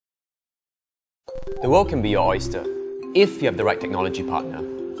The world can be your oyster if you have the right technology partner.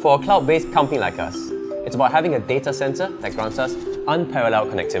 For a cloud-based company like us, it's about having a data center that grants us unparalleled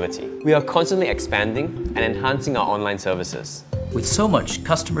connectivity. We are constantly expanding and enhancing our online services. With so much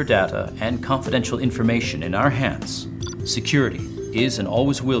customer data and confidential information in our hands, security is and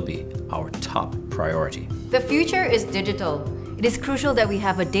always will be our top priority. The future is digital. It is crucial that we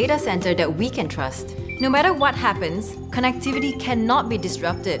have a data center that we can trust. No matter what happens, connectivity cannot be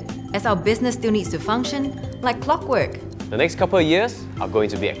disrupted, as our business still needs to function like clockwork. The next couple of years are going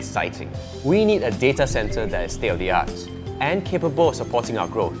to be exciting. We need a data center that is state-of-the-art and capable of supporting our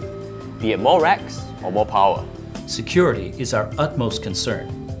growth, be it more racks or more power. Security is our utmost concern.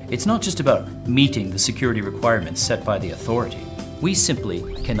 It's not just about meeting the security requirements set by the authority. We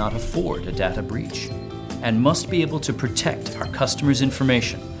simply cannot afford a data breach and must be able to protect our customers'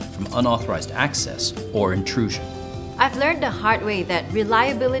 information from unauthorized access or intrusion. I've learned the hard way that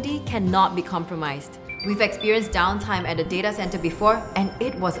reliability cannot be compromised. We've experienced downtime at a data center before, and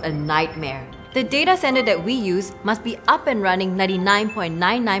it was a nightmare. The data center that we use must be up and running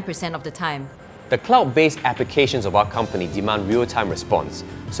 99.99% of the time. The cloud-based applications of our company demand real-time response,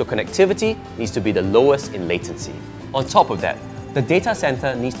 so connectivity needs to be the lowest in latency. On top of that, the data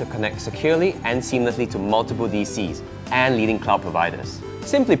center needs to connect securely and seamlessly to multiple DCs and leading cloud providers.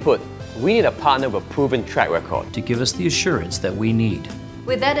 Simply put, we need a partner with a proven track record to give us the assurance that we need.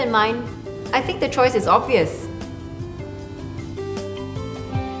 With that in mind, I think the choice is obvious.